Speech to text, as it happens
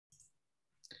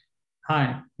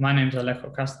Hi, my name is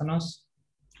Alexandros Kastanos,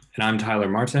 And I'm Tyler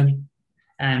Martin.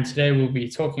 and today we'll be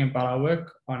talking about our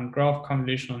work on graph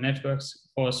convolutional networks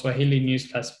for Swahili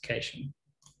news classification.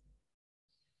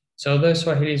 So although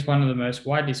Swahili is one of the most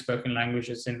widely spoken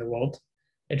languages in the world,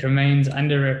 it remains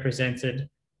underrepresented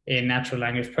in natural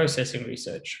language processing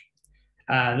research.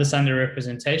 This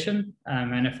underrepresentation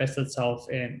manifests itself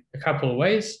in a couple of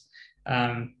ways.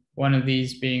 One of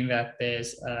these being that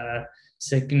there's a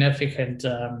significant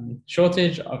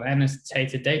shortage of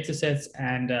annotated data sets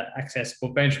and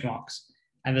accessible benchmarks.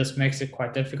 And this makes it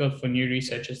quite difficult for new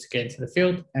researchers to get into the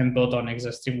field and build on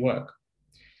existing work.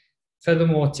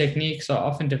 Furthermore, techniques are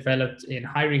often developed in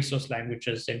high resource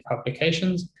languages in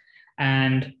publications,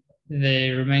 and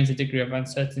there remains a degree of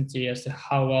uncertainty as to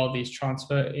how well these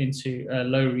transfer into a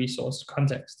low resource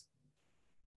context.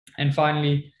 And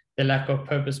finally, the lack of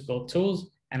purpose-built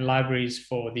tools and libraries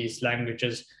for these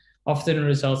languages often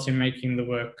results in making the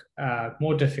work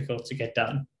more difficult to get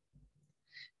done.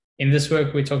 In this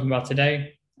work we're talking about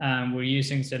today, we're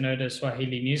using Zenodo's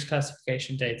Swahili news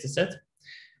classification dataset,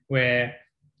 where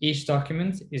each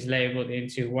document is labeled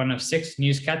into one of 6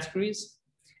 news categories.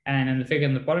 And in the figure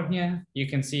in the bottom here, you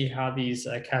can see how these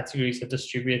categories are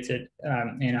distributed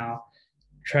in our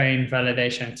train,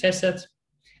 validation, and test set.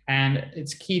 And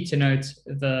it's key to note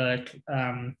the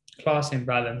class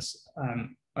imbalance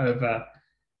over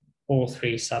all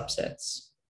 3 subsets.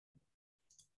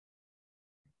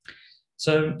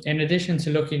 So in addition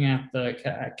to looking at the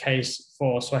case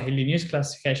for Swahili news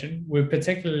classification, we're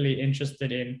particularly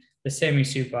interested in the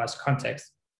semi-supervised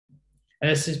context.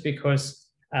 And this is because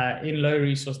in low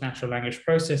resource natural language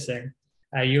processing,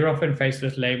 you're often faced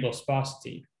with label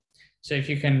sparsity. So if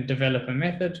you can develop a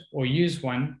method or use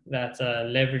one that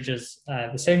leverages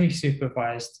the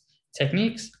semi-supervised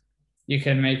techniques, you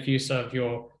can make use of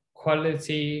your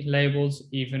quality labels,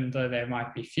 even though there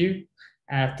might be few,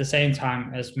 at the same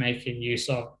time as making use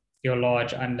of your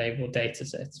large unlabeled data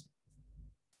sets.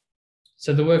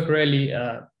 So the work really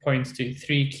points to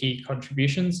 3 key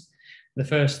contributions. The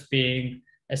first being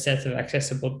a set of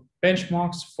accessible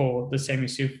benchmarks for the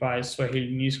semi-supervised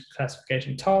Swahili news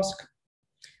classification task.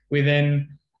 We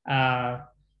then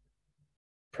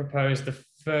propose the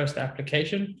first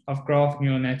application of graph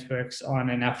neural networks on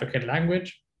an African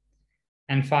language.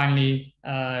 And finally,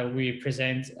 we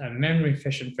present a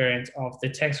memory-efficient variant of the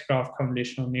Text Graph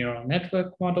Convolutional Neural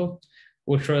Network model,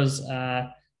 which was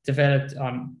developed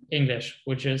on English,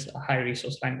 which is a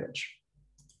high-resource language.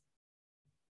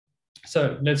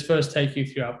 So let's first take you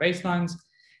through our baselines.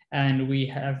 And we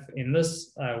have, in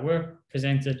this work,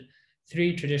 presented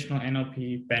 3 traditional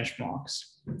NLP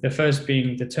benchmarks. The first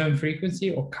being the term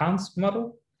frequency or counts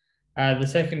model. The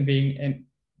second being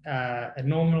a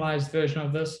normalized version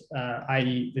of this,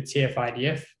 i.e. the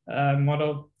TF-IDF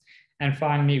model. And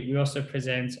finally, we also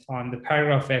present on the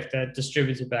paragraph vector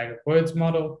distributed bag of words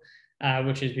model,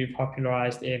 which has been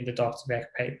popularized in the Dr.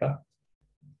 Beck paper.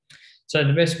 So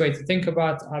the best way to think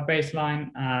about our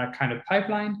baseline kind of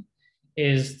pipeline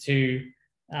is to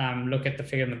look at the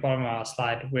figure in the bottom of our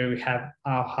slide where we have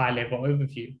our high-level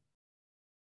overview.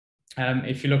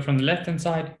 If you look from the left-hand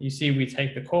side, you see we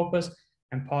take the corpus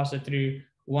and pass it through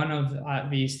one of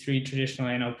these 3 traditional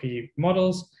NLP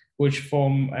models, which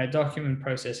form a document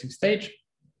processing stage.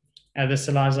 This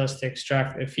allows us to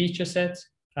extract a feature set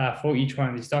for each one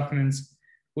of these documents,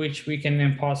 which we can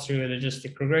then pass through a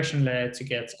logistic regression layer to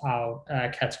get our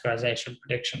categorization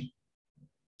prediction.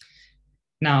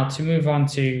 Now, to move on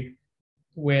to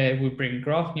where we bring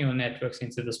graph neural networks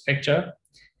into this picture,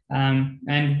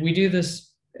 and we do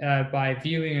this by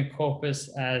viewing a corpus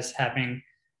as having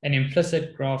an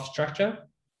implicit graph structure,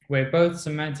 where both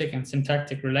semantic and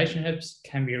syntactic relationships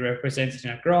can be represented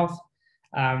in a graph.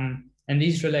 And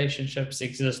these relationships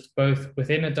exist both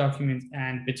within a document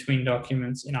and between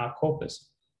documents in our corpus.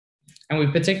 And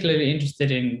we're particularly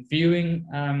interested in viewing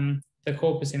the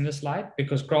corpus in this slide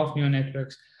because graph neural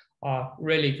networks are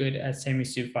really good at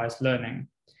semi-supervised learning.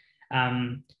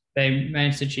 They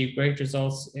managed to achieve great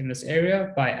results in this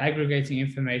area by aggregating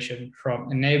information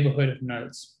from a neighborhood of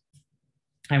nodes.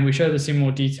 And we show this in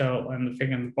more detail on the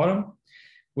figure on the bottom,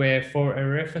 where for a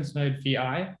reference node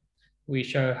VI, we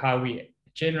show how we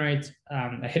generate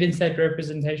a hidden state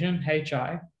representation,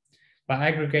 HI, by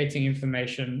aggregating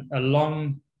information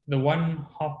along the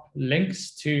one-hop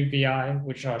links to VI,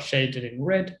 which are shaded in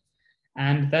red.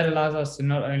 And that allows us to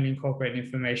not only incorporate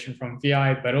information from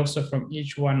VI, but also from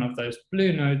each one of those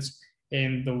blue nodes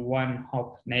in the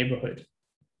one-hop neighborhood.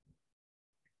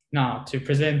 Now, to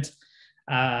present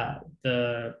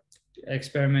the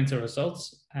experimental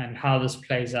results and how this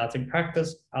plays out in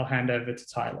practice, I'll hand over to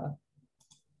Tyler.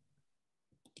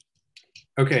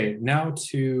 Okay, now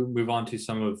to move on to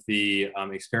some of the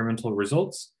experimental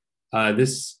results.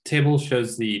 This table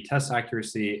shows the test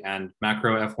accuracy and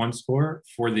macro F1 score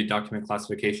for the document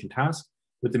classification task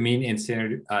with the mean and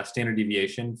standard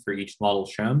deviation for each model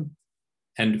shown.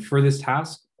 And for this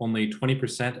task, only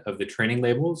 20% of the training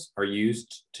labels are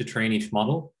used to train each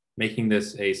model, making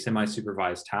this a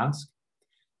semi-supervised task.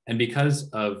 And because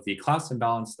of the class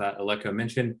imbalance that Aleko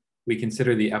mentioned, we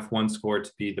consider the F1 score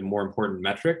to be the more important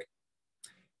metric.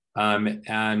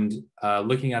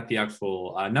 Looking at the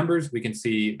actual numbers, we can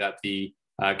see that the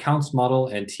counts model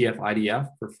and TF-IDF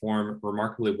perform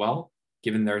remarkably well,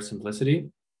 given their simplicity.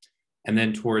 And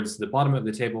then towards the bottom of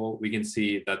the table, we can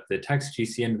see that the Text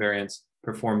GCN variants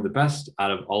perform the best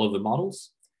out of all of the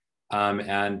models.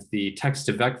 And the text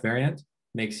to vec variant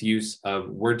makes use of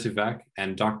word to vec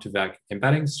and doc to vec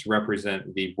embeddings to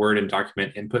represent the word and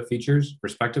document input features,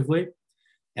 respectively.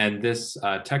 And this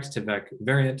text to vec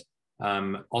variant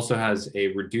also has a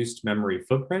reduced memory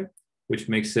footprint, which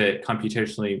makes it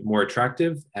computationally more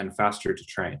attractive and faster to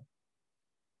train.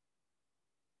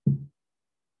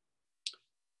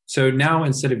 So now,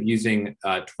 instead of using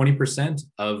 20%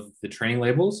 of the training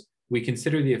labels, we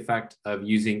consider the effect of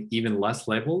using even less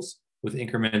labels with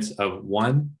increments of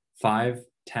 1, 5,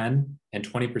 10, and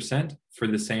 20% for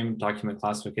the same document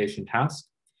classification task.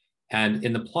 And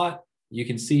in the plot, you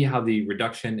can see how the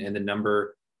reduction in the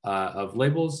number of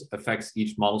labels affects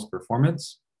each model's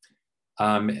performance.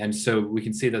 And so we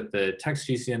can see that the Text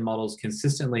GCN models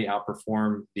consistently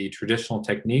outperform the traditional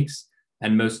techniques,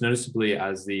 and most noticeably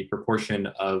as the proportion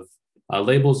of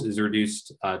labels is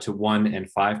reduced to 1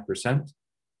 and 5%.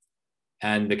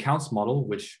 And the counts model,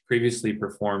 which previously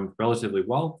performed relatively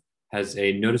well, has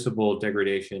a noticeable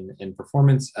degradation in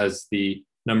performance as the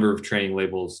number of training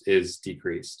labels is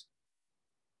decreased.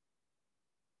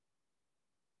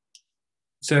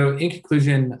 So in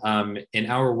conclusion, in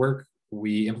our work,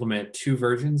 we implement 2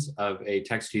 versions of a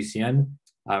Text GCN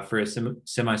for a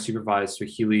semi-supervised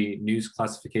Swahili news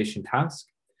classification task.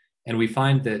 And we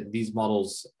find that these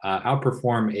models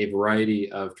outperform a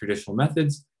variety of traditional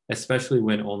methods, especially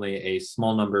when only a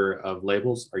small number of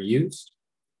labels are used.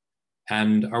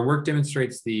 And our work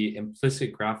demonstrates the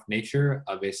implicit graph nature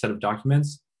of a set of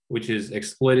documents, which is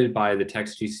exploited by the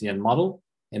Text GCN model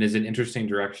and is an interesting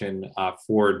direction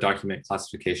for document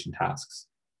classification tasks.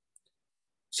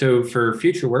 So for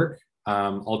future work,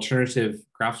 alternative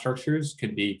graph structures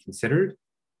could be considered.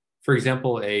 For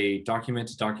example, a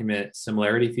document-to-document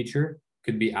similarity feature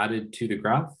could be added to the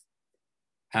graph.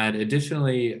 And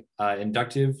additionally,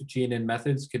 inductive GNN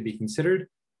methods could be considered,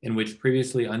 in which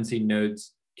previously unseen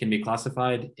nodes can be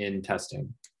classified in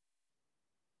testing.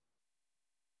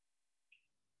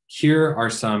 Here are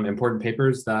some important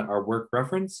papers that our work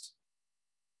referenced.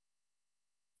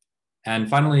 And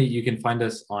finally, you can find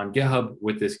us on GitHub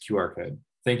with this QR code.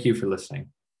 Thank you for listening.